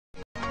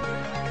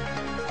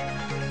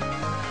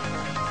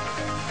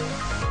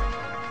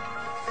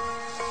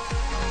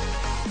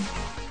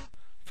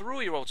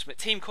all your ultimate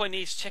team coin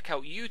needs, check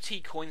out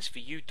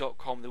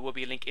utcoinsforyou.com. There will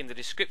be a link in the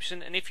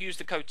description, and if you use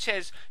the code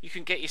CHES, you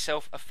can get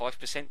yourself a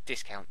 5%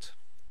 discount.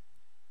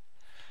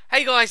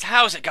 Hey guys,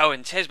 how's it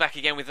going? Ches back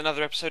again with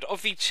another episode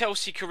of the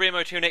Chelsea Career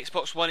Mode here on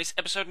Xbox One. It's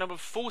episode number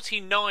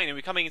 49, and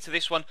we're coming into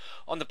this one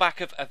on the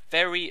back of a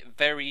very,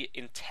 very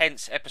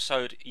intense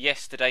episode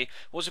yesterday. It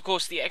was, of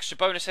course, the extra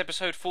bonus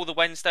episode for the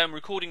Wednesday. I'm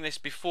recording this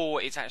before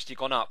it's actually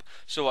gone up,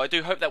 so I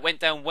do hope that went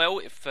down well.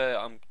 If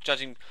I'm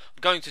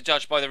going to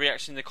judge by the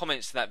reaction in the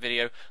comments to that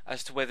video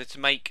as to whether to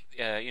make,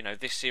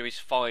 this series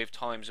 5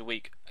 times a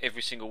week,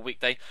 every single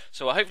weekday.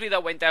 So hopefully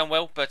that went down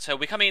well, but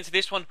we're coming into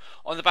this one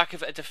on the back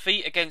of a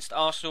defeat against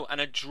Arsenal and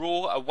a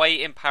draw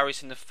away in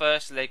Paris in the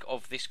first leg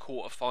of this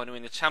quarter-final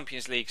in the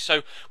Champions League.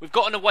 So we've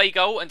got an away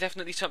goal and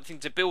definitely something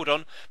to build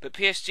on, but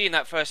PSG in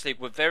that first leg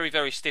were very,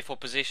 very stiff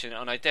opposition,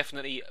 and I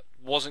definitely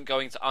wasn't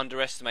going to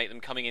underestimate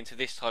them coming into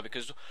this tie,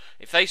 because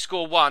if they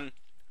score 1,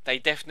 they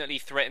definitely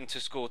threaten to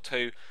score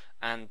 2.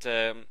 And,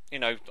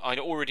 I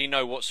already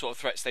know what sort of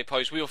threats they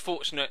pose. We were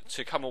fortunate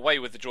to come away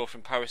with the draw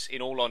from Paris,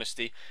 in all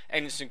honesty.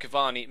 Edinson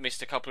Cavani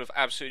missed a couple of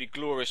absolutely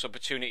glorious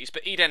opportunities,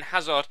 but Eden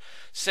Hazard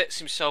sets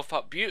himself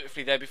up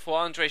beautifully there before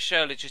Andre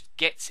Schürrle just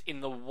gets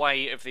in the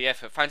way of the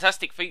effort.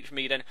 Fantastic feat from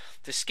Eden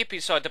to skip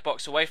inside the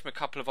box away from a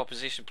couple of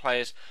opposition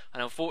players,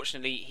 and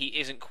unfortunately he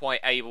isn't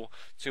quite able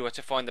to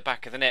find the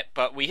back of the net.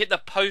 But we hit the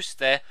post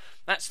there.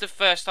 That's the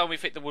first time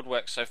we've hit the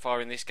woodwork so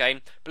far in this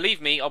game.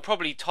 Believe me, I'll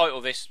probably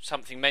title this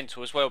something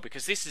mental as well,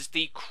 because this is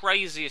the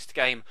craziest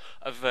game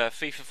of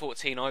FIFA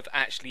 14 I've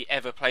actually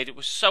ever played. It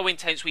was so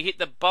intense. We hit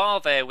the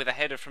bar there with a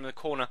header from the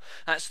corner.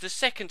 That's the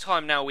second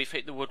time now we've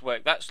hit the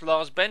woodwork. That's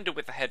Lars Bender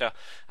with the header,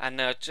 and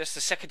just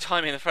the second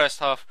time in the first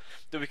half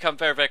that we come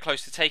very, very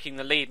close to taking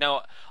the lead.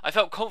 Now, I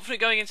felt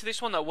confident going into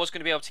this one that I was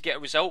going to be able to get a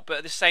result, but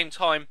at the same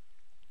time,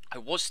 I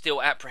was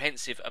still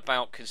apprehensive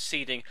about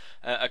conceding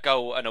a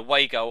goal, an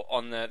away goal,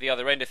 on the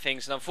other end of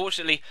things. And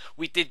unfortunately,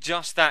 we did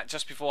just that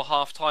just before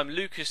half-time.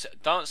 Lucas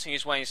dancing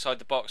his way inside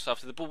the box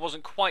after the ball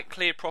wasn't quite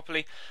cleared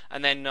properly.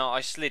 And then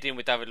I slid in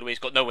with David Luiz,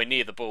 got nowhere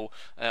near the ball.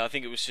 I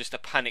think it was just a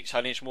panic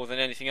challenge more than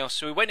anything else.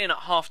 So we went in at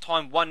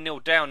half-time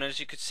 1-0 down. And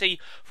as you could see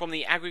from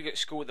the aggregate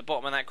score at the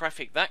bottom of that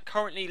graphic, that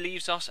currently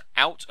leaves us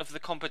out of the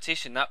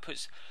competition. That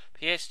puts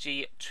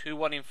PSG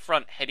 2-1 in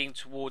front, heading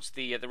towards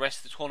the rest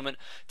of the tournament.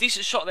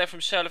 Decent shot there from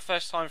Schürrle,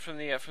 first time from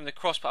the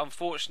cross, but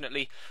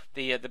unfortunately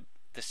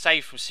the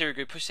save from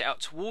Sirigu pushed it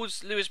out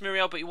towards Luis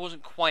Muriel, but he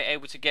wasn't quite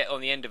able to get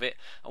on the end of it,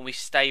 and we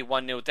stay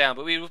 1-0 down.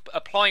 But we were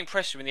applying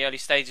pressure in the early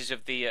stages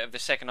of the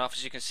second half,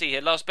 as you can see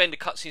here. Lars Bender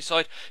cuts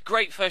inside,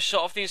 great first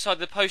shot off the inside of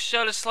the post.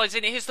 Schürrle slides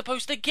in, it hits the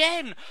post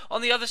again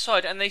on the other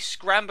side, and they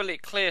scramble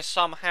it clear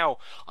somehow.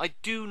 I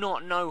do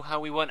not know how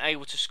we weren't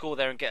able to score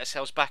there and get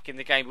ourselves back in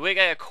the game. But we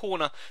get a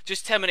corner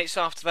just 10 minutes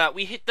after that.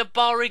 We hit the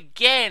bar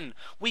again.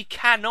 We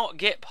cannot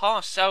get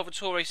past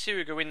Salvatore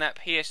Sirigu in that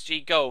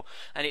PSG goal,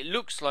 and it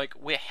looks like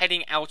we're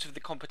heading out of the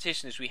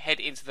competition as we head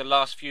into the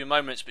last few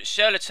moments. But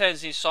Schürrle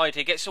turns inside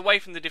here, gets away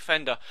from the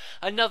defender.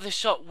 Another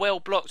shot well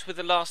blocked with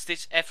the last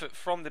ditch effort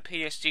from the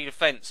PSG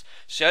defence.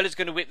 Schürrle's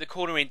going to whip the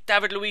corner in.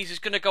 David Luiz is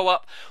going to go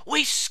up.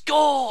 We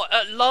score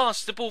at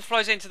last. The ball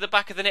flies into the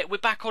back of the net. We're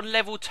back on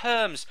level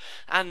terms,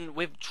 and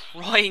we're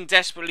trying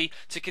desperately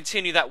to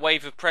continue that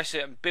wave of pressure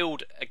and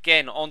build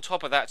again on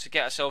top of that to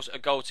get ourselves a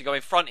goal to go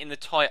in front in the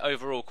tie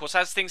overall. Of course,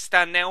 as things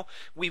stand now,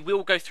 we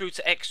will go through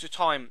to extra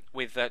time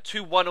with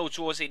 2 1-0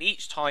 draws in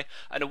each tie,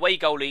 an away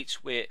goal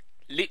each. We're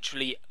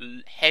literally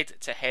head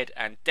to head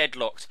and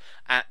deadlocked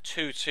at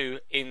 2-2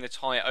 in the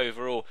tie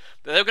overall.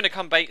 But they're going to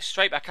come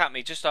straight back at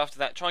me just after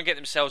that, try and get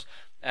themselves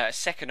a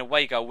second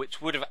away goal,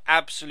 which would have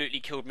absolutely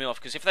killed me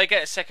off, because if they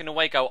get a second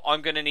away goal,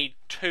 I'm going to need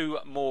 2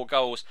 more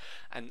goals.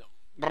 And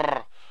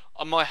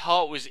my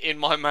heart was in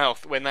my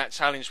mouth when that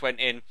challenge went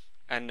in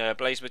and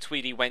Blaise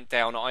Matuidi went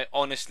down. I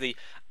honestly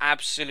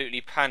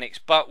absolutely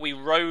panicked, but we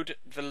rode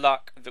the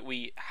luck that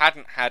we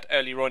hadn't had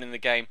earlier on in the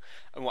game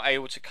and were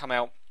able to come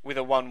out with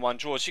a 1-1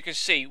 draw. As you can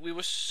see, we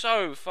were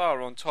so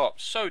far on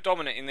top, so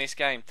dominant in this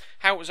game.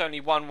 How it was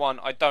only 1-1,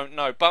 I don't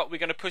know, but we're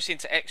going to push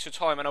into extra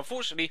time, and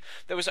unfortunately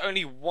there was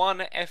only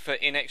one effort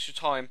in extra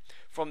time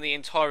from the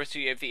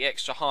entirety of the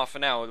extra half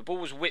an hour. The ball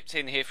was whipped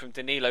in here from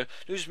Danilo.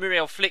 Luis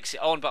Muriel flicks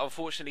it on, but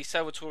unfortunately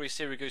Salvatore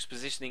Sirigu's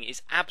positioning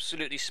is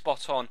absolutely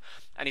spot on,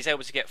 and he's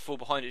able to get full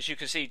behind it. As you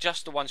can see,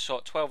 just the one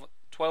shot,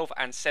 12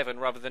 and 7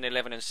 rather than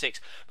 11 and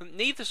 6. But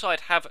neither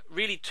side have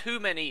really too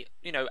many,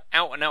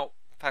 out and out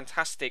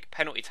fantastic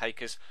penalty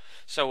takers,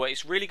 so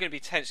it's really going to be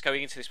tense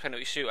going into this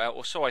penalty shootout,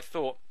 or so I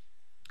thought.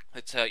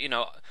 But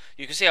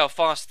you can see how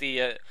fast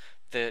the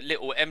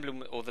little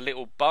emblem or the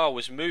little bar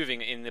was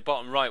moving in the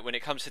bottom right when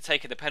it comes to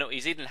taking the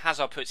penalties. Eden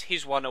Hazard puts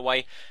his one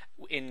away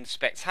in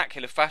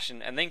spectacular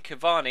fashion, and then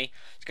Cavani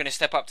is going to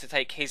step up to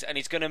take his, and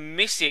he's going to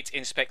miss it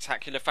in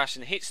spectacular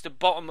fashion. Hits the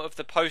bottom of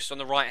the post on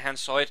the right hand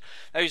side.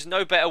 There is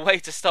no better way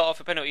to start off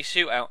a penalty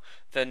shootout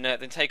than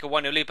take a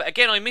 1-0 lead. But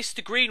again, I missed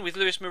the green with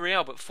Luis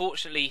Muriel, but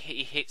fortunately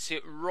he hits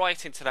it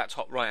right into that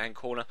top right hand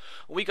corner.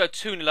 We go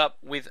 2-0 up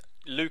with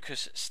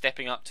Lucas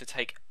stepping up to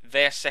take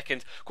their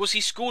second. Of course,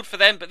 he scored for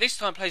them, but this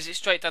time plays it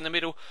straight down the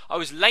middle. I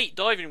was late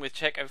diving with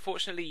Cech.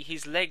 Unfortunately,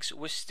 his legs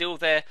were still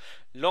there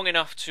long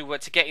enough to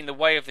get in the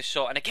way of the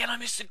shot. And again, I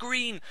missed the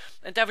green.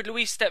 And David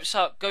Luiz steps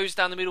up, goes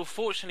down the middle.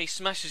 Fortunately,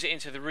 smashes it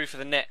into the roof of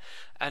the net.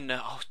 And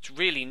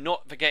really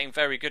not getting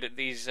very good at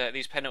these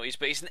penalties.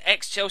 But he's an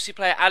ex-Chelsea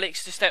player,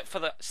 Alex, to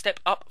step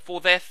up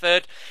for their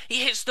third.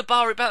 He hits the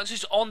bar. It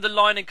bounces on the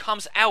line and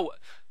comes out.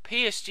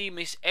 PSG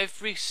miss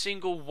every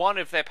single one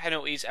of their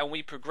penalties, and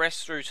we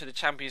progress through to the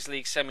Champions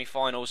League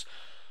semi-finals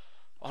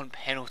on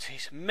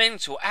penalties.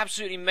 Mental,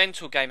 absolutely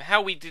mental game.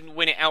 How we didn't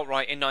win it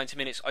outright in 90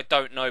 minutes, I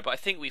don't know, but I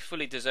think we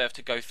fully deserve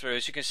to go through.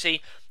 As you can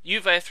see,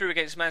 Juve are through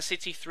against Man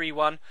City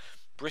 3-1.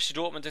 Borussia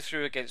Dortmund are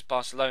through against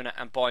Barcelona,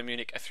 and Bayern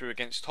Munich are through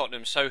against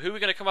Tottenham. So who we're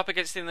going to come up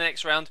against in the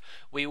next round,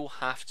 we will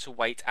have to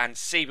wait and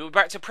see. But we're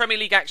back to Premier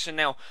League action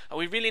now, and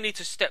we really need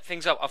to step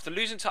things up. After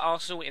losing to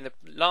Arsenal in the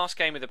last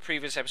game of the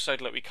previous episode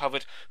that we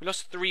covered, we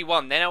lost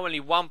 3-1. They're now only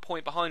 1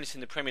 point behind us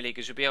in the Premier League,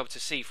 as you'll be able to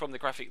see from the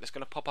graphic that's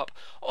going to pop up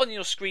on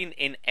your screen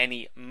in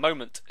any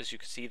moment. As you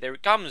can see, there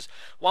it comes.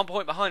 1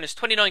 point behind us,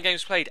 29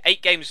 games played,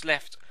 8 games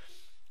left.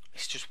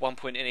 It's just 1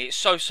 point in it. It's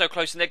so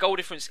close, and their goal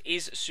difference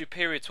is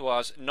superior to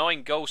ours.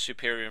 9 goals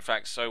superior, in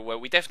fact. So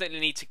we definitely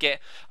need to get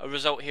a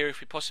result here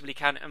if we possibly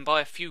can, and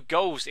by a few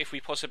goals if we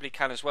possibly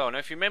can as well. Now,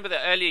 if you remember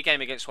the earlier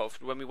game against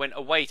Watford, when we went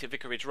away to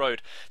Vicarage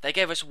Road, they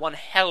gave us one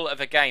hell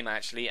of a game,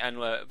 actually, and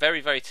were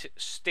very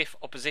stiff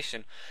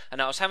opposition. And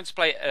I was having to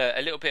play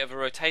a little bit of a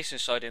rotation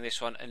side in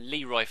this one, and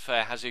Leroy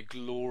Fer has a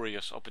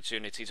glorious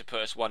opportunity to put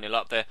us 1-0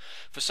 up there.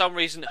 For some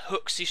reason,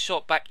 hooks his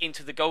shot back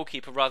into the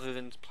goalkeeper rather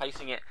than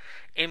placing it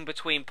in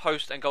between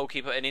post and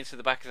goalkeeper and into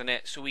the back of the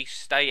net, so we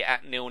stay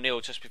at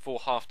 0-0 just before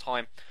half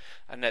time.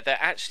 And they're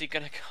actually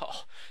going to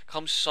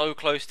come so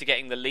close to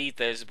getting the lead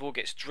there as the ball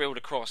gets drilled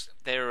across.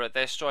 Their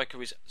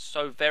striker is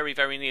so very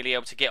nearly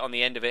able to get on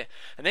the end of it.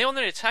 And they're on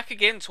their attack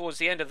again towards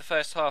the end of the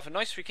first half. A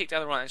nice free kick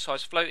down the right hand side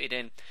is floated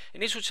in.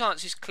 Initial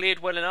chance is cleared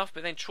well enough,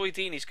 but then Troy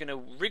Deeney is going to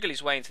wriggle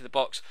his way into the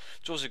box.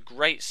 Draws a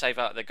great save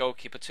out of the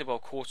goalkeeper,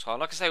 Thibaut Courtois.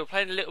 Like I say, we're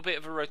playing a little bit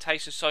of a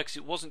rotation side because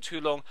it wasn't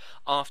too long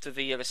after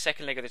the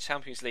second leg of the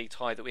Champions League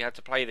tie that we had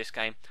to play this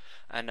game.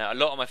 And a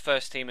lot of my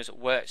first teamers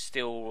were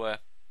still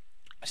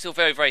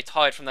very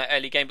tired from that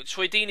early game, but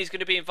Troy Deeney is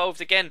going to be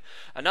involved again.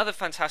 Another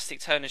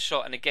fantastic turn and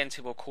shot, and again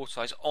Thibaut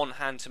Courtois is on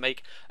hand to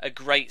make a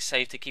great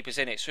save to keep us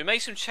in it. So we made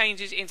some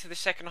changes into the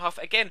second half.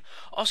 Again,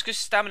 Oscar's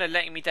stamina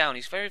letting me down.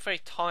 He's very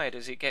tired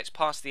as it gets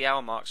past the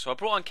hour mark. So I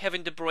brought on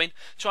Kevin De Bruyne,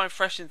 try and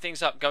freshen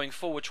things up going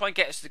forward, try and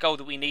get us the goal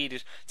that we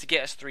needed to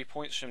get us 3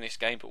 points from this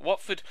game. But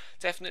Watford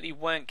definitely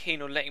weren't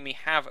keen on letting me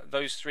have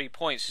those 3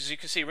 points. As you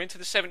can see, we're into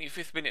the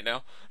 75th minute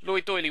now.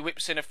 Lloyd Doyley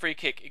whips in a free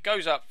kick. It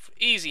goes up,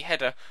 easy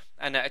header,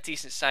 and a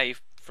decent save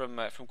from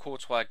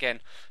Courtois again.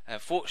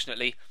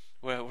 Fortunately,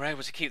 we're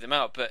able to keep them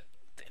out, but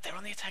they're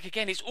on the attack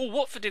again. It's all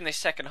Watford in this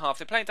second half.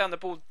 They're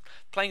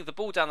playing the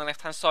ball down the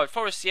left-hand side.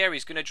 Forestieri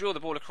is going to drill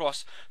the ball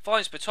across,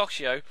 finds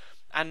Patocchio,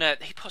 and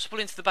he puts the ball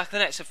into the back of the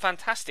net. It's a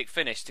fantastic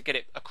finish to get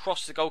it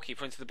across the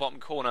goalkeeper into the bottom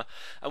corner.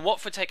 And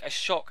Watford take a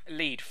shock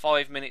lead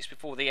 5 minutes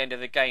before the end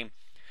of the game.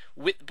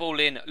 Whip the ball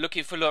in,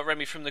 looking for Loic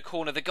Remy from the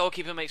corner. The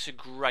goalkeeper makes a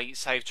great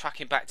save,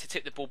 tracking back to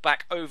tip the ball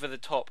back over the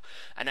top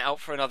and out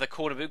for another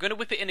corner. But we're going to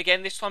whip it in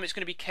again. This time it's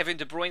going to be Kevin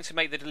De Bruyne to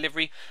make the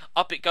delivery.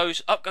 Up it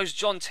goes. Up goes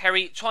John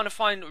Terry, trying to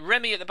find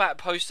Remy at the back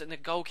post, and the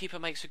goalkeeper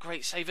makes a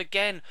great save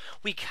again.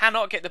 We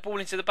cannot get the ball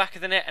into the back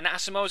of the net, and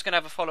Asamoah's going to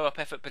have a follow-up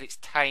effort, but it's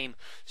tame.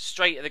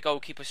 Straight at the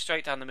goalkeeper,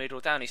 straight down the middle,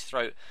 down his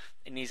throat,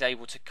 and he's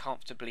able to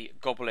comfortably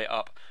gobble it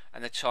up,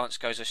 and the chance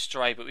goes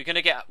astray. But we're going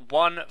to get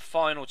one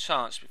final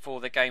chance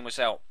before the game was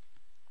out.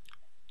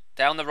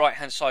 Down the right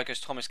hand side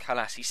goes Thomas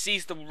Callas. He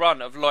sees the run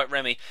of Loic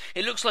Remy.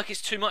 It looks like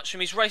it's too much for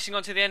him. He's racing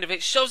onto the end of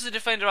it, shoves the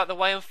defender out the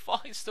way and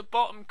finds the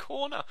bottom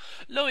corner.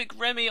 Loic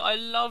Remy, I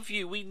love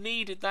you. We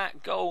needed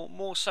that goal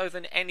more so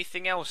than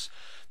anything else.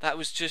 That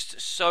was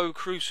just so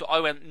crucial. I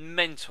went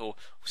mental.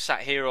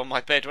 Sat here on my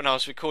bed when I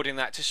was recording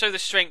that to show the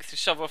strength to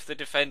shove off the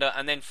defender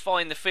and then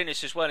find the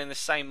finish as well in the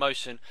same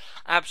motion.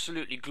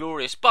 Absolutely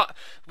glorious. But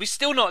we're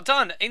still not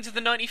done. Into the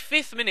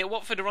 95th minute,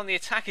 Watford are on the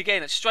attack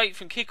again. It's straight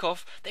from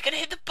kickoff. They're going to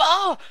hit the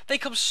bar. They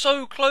come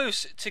so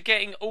close to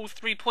getting all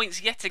 3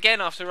 points yet again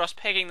after us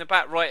pegging the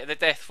bat right at the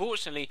death.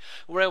 Fortunately,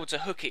 we're able to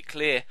hook it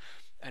clear.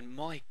 And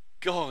my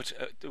God,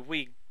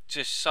 we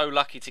just so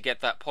lucky to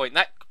get that point.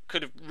 That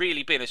could have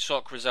really been a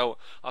shock result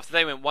after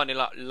they went 1-0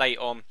 up late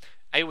on,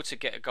 able to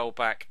get a goal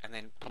back, and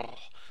then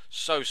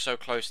so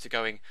close to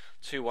going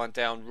 2-1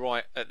 down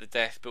right at the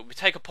death. But we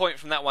take a point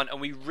from that one, and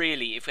we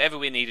really, if ever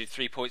we needed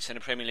 3 points in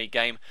a Premier League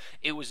game,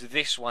 it was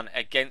this one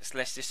against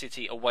Leicester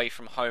City away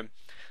from home.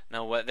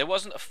 Now, there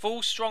wasn't a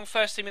full strong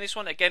first team in this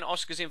one. Again,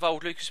 Oscar's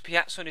involved. Lucas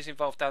Piazzon is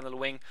involved down the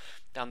wing,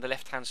 down the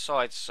left-hand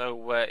side.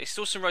 So, it's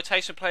still some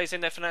rotation players in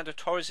there. Fernando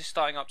Torres is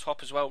starting up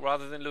top as well,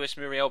 rather than Luis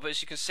Muriel. But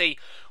as you can see,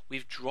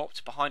 we've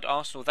dropped behind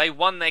Arsenal. They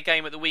won their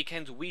game at the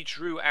weekend. We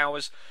drew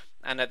ours.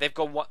 and they've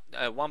gone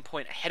 1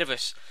 point ahead of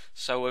us,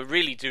 so we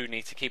really do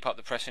need to keep up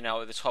the pressure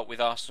now at the top with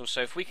Arsenal.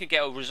 So if we can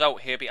get a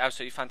result here, it'd be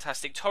absolutely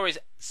fantastic. Torres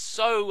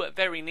so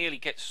very nearly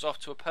gets us off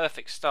to a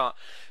perfect start.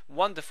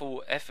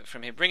 Wonderful effort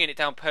from him, bringing it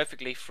down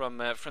perfectly from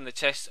the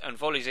chest and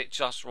volleys it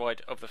just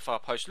wide of the far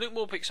post. Luke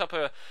Moore picks up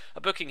a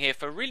booking here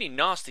for a really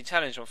nasty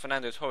challenge on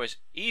Fernando Torres.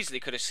 Easily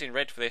could have seen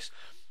red for this.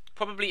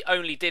 Probably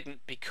only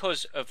didn't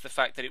because of the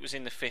fact that it was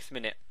in the 5th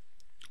minute.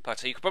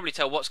 But you can probably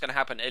tell what's going to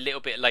happen a little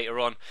bit later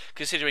on,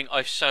 considering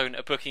I've shown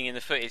a booking in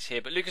the footage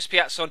here. But Lucas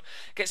Piazzon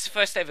gets the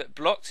first ever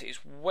blocked. It's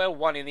well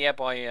won in the air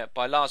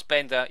by Lars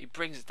Bender. He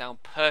brings it down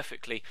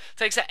perfectly.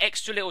 Takes that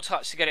extra little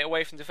touch to get it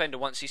away from the defender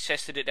once he's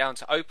chested it down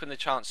to open the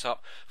chance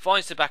up.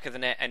 Finds the back of the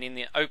net, and in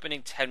the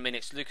opening 10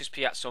 minutes, Lucas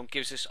Piazzon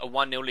gives us a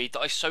 1-0 lead that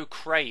I so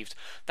craved.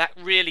 That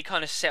really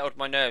kind of settled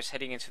my nerves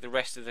heading into the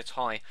rest of the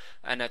tie.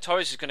 And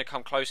Torres is going to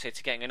come close here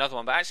to getting another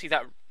one. But actually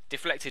that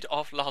deflected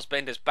off Lars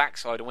Bender's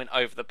backside and went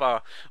over the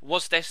bar.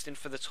 Was destined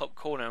for the top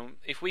corner.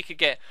 If we could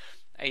get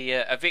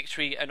a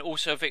victory, and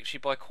also a victory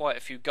by quite a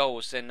few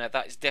goals, then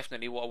that is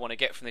definitely what I want to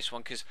get from this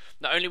one, because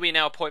not only are we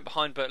now a point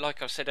behind, but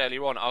like I said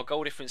earlier on, our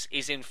goal difference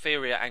is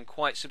inferior, and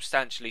quite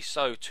substantially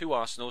so, to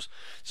Arsenal's.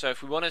 So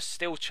if we want to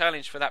still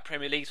challenge for that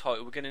Premier League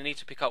title, we're going to need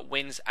to pick up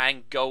wins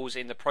and goals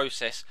in the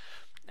process.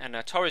 And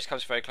Torres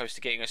comes very close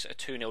to getting us a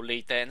 2-0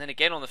 lead there. And then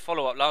again on the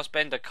follow-up, Lars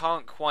Bender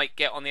can't quite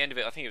get on the end of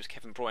it. I think it was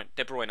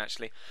De Bruyne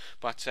actually.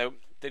 But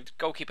the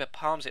goalkeeper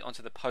palms it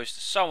onto the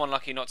post. So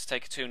unlucky not to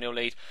take a 2-0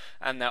 lead.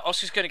 And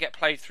Oscar's going to get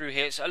played through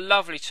here. It's a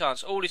lovely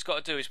chance. All he's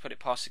got to do is put it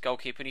past the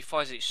goalkeeper, and he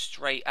fires it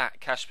straight at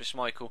Kasper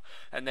Schmeichel.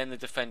 And then the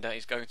defender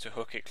is going to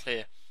hook it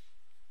clear.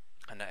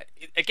 And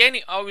again,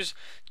 I was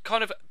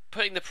kind of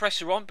putting the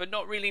pressure on, but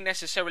not really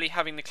necessarily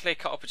having the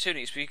clear-cut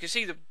opportunities. But you can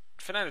see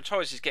Fernando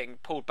Torres is getting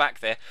pulled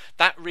back there.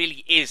 That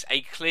really is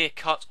a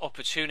clear-cut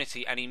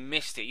opportunity, and he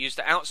missed it. He used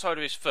the outside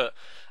of his foot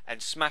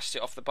and smashed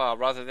it off the bar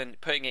rather than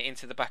putting it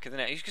into the back of the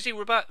net. You can see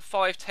we're about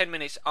 5-10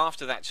 minutes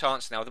after that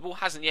chance now. The ball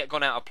hasn't yet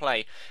gone out of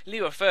play.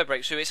 Leo Fer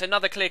breaks through. It's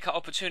another clear-cut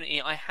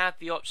opportunity. I had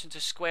the option to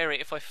square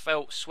it if I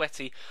felt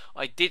sweaty.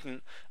 I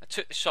didn't. I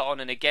took the shot on,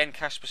 and again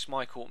Kasper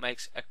Schmeichel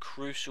makes a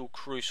crucial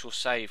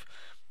save.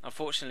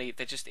 Unfortunately,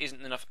 there just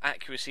isn't enough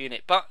accuracy in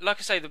it. But like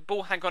I say, the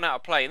ball had gone out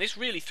of play, and this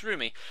really threw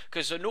me,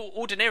 because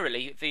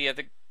ordinarily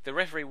the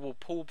referee will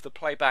pull the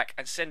play back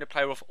and send a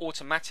player off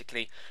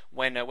automatically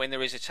when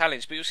there is a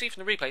challenge. But you'll see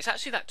from the replay, it's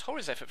actually that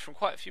Torres effort from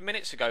quite a few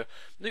minutes ago.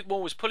 Luke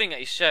Moore was pulling at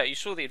his shirt. You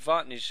saw the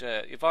advantage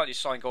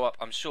sign go up,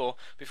 I'm sure,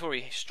 before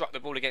he struck the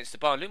ball against the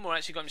bar. Luke Moore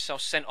actually got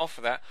himself sent off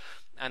for that.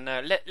 And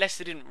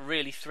Leicester didn't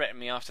really threaten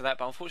me after that,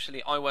 but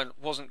unfortunately I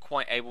wasn't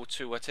quite able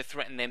to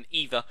threaten them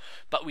either.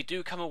 But we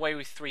do come away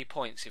with 3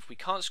 points. If we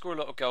can't score a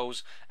lot of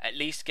goals, at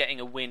least getting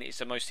a win is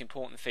the most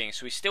important thing.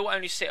 So we still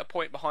only sit a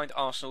point behind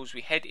Arsenal as we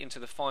head into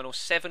the final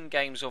 7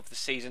 games of the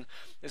season.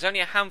 There's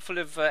only a handful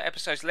of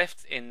episodes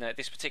left in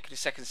this particular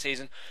second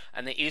season,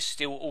 and there is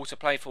still all to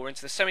play for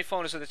into the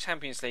semi-finals of the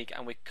Champions League,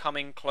 and we're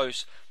coming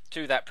close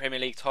to that Premier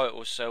League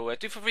title. So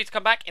do feel free to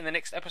come back in the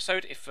next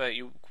episode if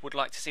you would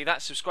like to see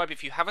that. Subscribe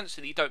if you haven't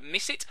so that you don't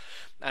miss it.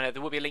 And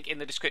there will be a link in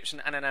the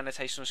description and an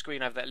annotation on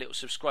screen over that little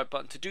subscribe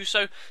button to do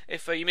so.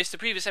 If you missed the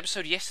previous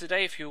episode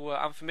yesterday, if you were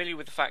unfamiliar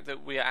with the fact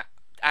that we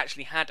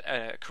actually had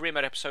a career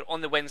mode episode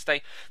on the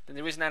Wednesday, then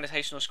there is an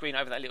annotation on screen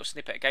over that little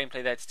snippet of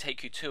gameplay there to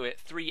take you to it.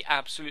 3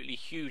 absolutely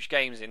huge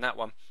games in that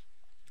one.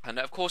 And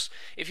of course,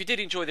 if you did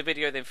enjoy the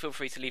video, then feel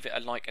free to leave it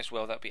a like as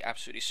well. That would be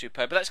absolutely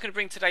superb. But that's going to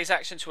bring today's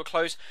action to a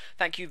close.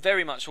 Thank you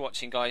very much for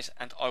watching, guys,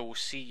 and I will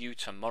see you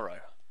tomorrow.